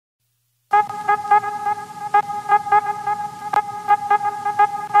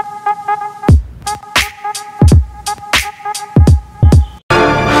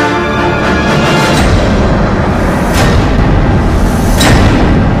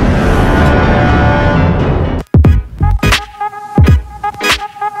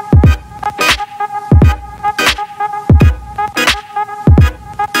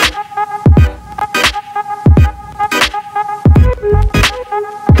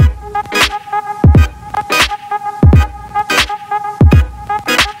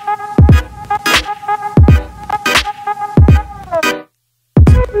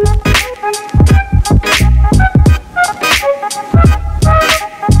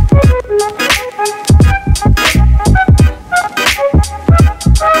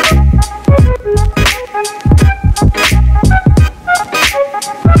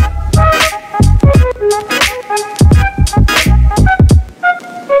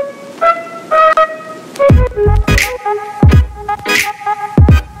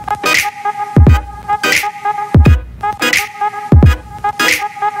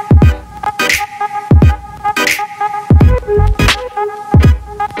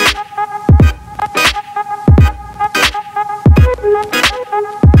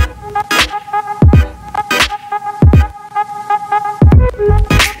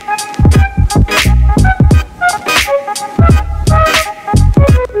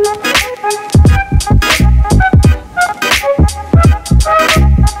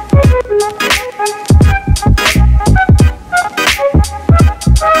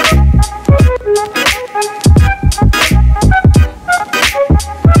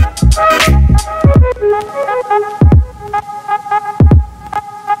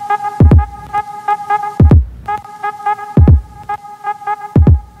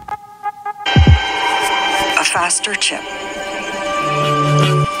Faster chip, a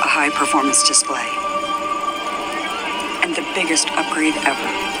high-performance display, and the biggest upgrade ever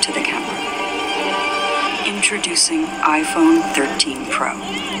to the camera. Introducing iPhone 13 Pro.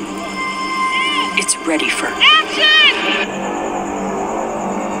 It's ready for action!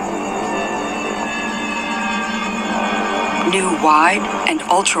 New wide and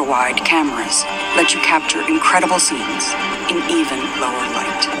ultra-wide cameras let you capture incredible scenes in even lower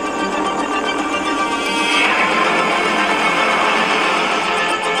light.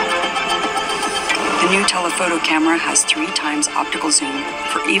 The new telephoto camera has 3 times optical zoom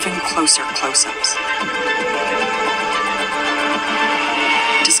for even closer close-ups.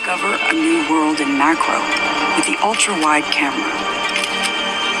 Discover a new world in macro with the ultra-wide camera.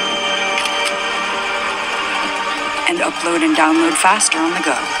 And upload and download faster on the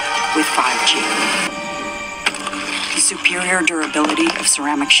go with 5G. The superior durability of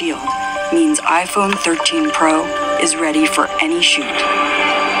ceramic shield means iPhone 13 Pro is ready for any shoot.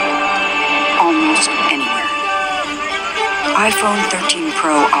 Almost anywhere. iPhone 13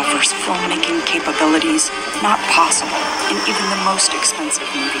 Pro offers filmmaking capabilities not possible in even the most expensive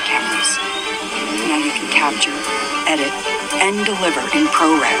movie cameras. Now you can capture, edit, and deliver in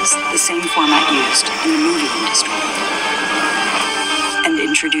ProRes, the same format used in the movie industry. And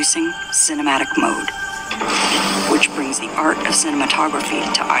introducing Cinematic Mode, which brings the art of cinematography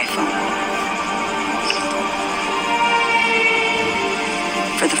to iPhone.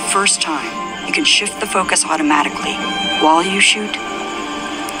 For the first time, you can shift the focus automatically while you shoot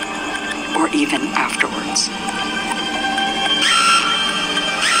or even afterwards.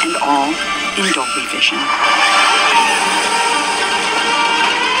 And all in Dolby Vision.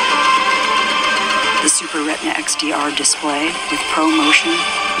 The Super Retina XDR display with ProMotion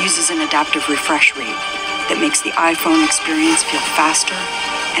uses an adaptive refresh rate that makes the iPhone experience feel faster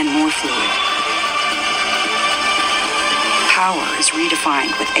and more fluid. Power is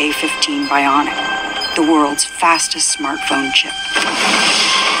redefined with A15 Bionic, the world's fastest smartphone chip,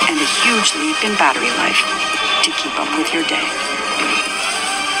 and a huge leap in battery life to keep up with your day.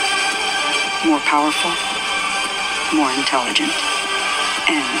 More powerful, more intelligent,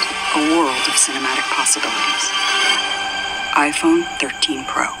 and a world of cinematic possibilities. iPhone 13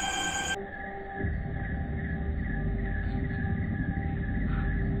 Pro.